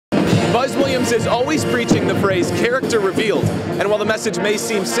Buzz Williams is always preaching the phrase character revealed, and while the message may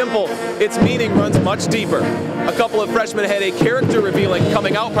seem simple, its meaning runs much deeper. A couple of freshmen had a character-revealing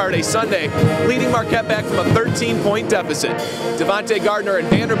coming-out party Sunday, leading Marquette back from a 13-point deficit. Davante, Gardner, and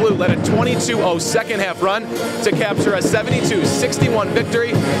Vander led a 22-0 second-half run to capture a 72-61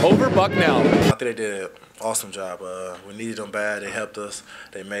 victory over Bucknell. I think they did an awesome job. We needed them bad. They helped us.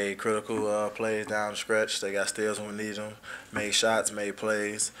 They made critical plays down the stretch. They got steals when we needed them, made shots, made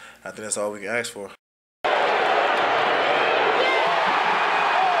plays. I think that's all we can ask for.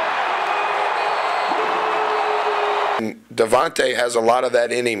 Davante has a lot of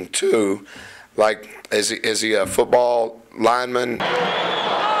that in him too. Like, is he a football lineman?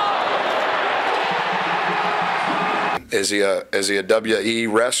 Is he a WE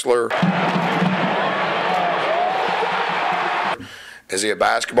wrestler? Is he a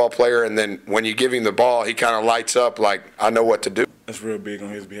basketball player? And then when you give him the ball, he kind of lights up like, I know what to do. That's real big on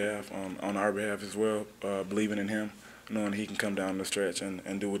his behalf, on our behalf as well, believing in him, knowing he can come down the stretch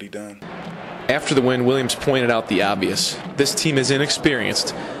and do what he done. After the win, Williams pointed out the obvious. This team is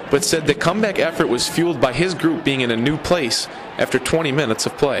inexperienced, but said the comeback effort was fueled by his group being in a new place after 20 minutes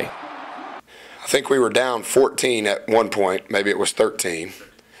of play. I think we were down 14 at one point, maybe it was 13,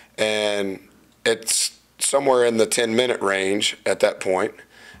 and it's somewhere in the 10-minute range at that point.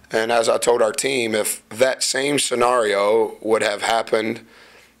 And as I told our team, if that same scenario would have happened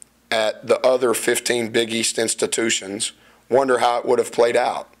at the other 15 Big East institutions, wonder how it would have played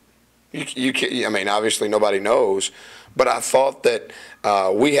out. I mean, obviously nobody knows, but I thought that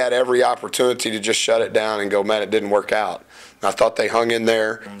we had every opportunity to just shut it down and go, man, it didn't work out. And I thought they hung in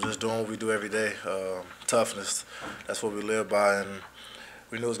there. I'm just doing what we do every day, toughness. That's what we live by, and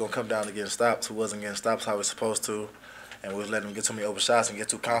we knew it was going to come down to getting stops. Who wasn't getting stops how we were supposed to, and we was letting them get too many open shots and get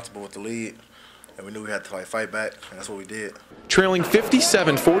too comfortable with the lead. And we knew we had to fight back, and that's what we did. Trailing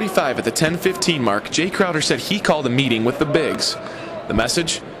 57-45 at the 10:15 mark, Jay Crowder said he called a meeting with the bigs. The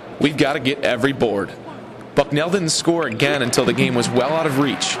message? We've got to get every board. Bucknell didn't score again until the game was well out of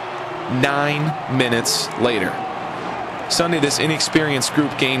reach. 9 minutes later. Sunday, this inexperienced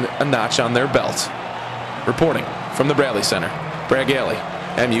group gained a notch on their belt. Reporting from the Bradley Center, Galli,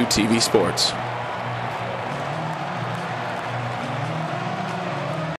 MUTV Sports.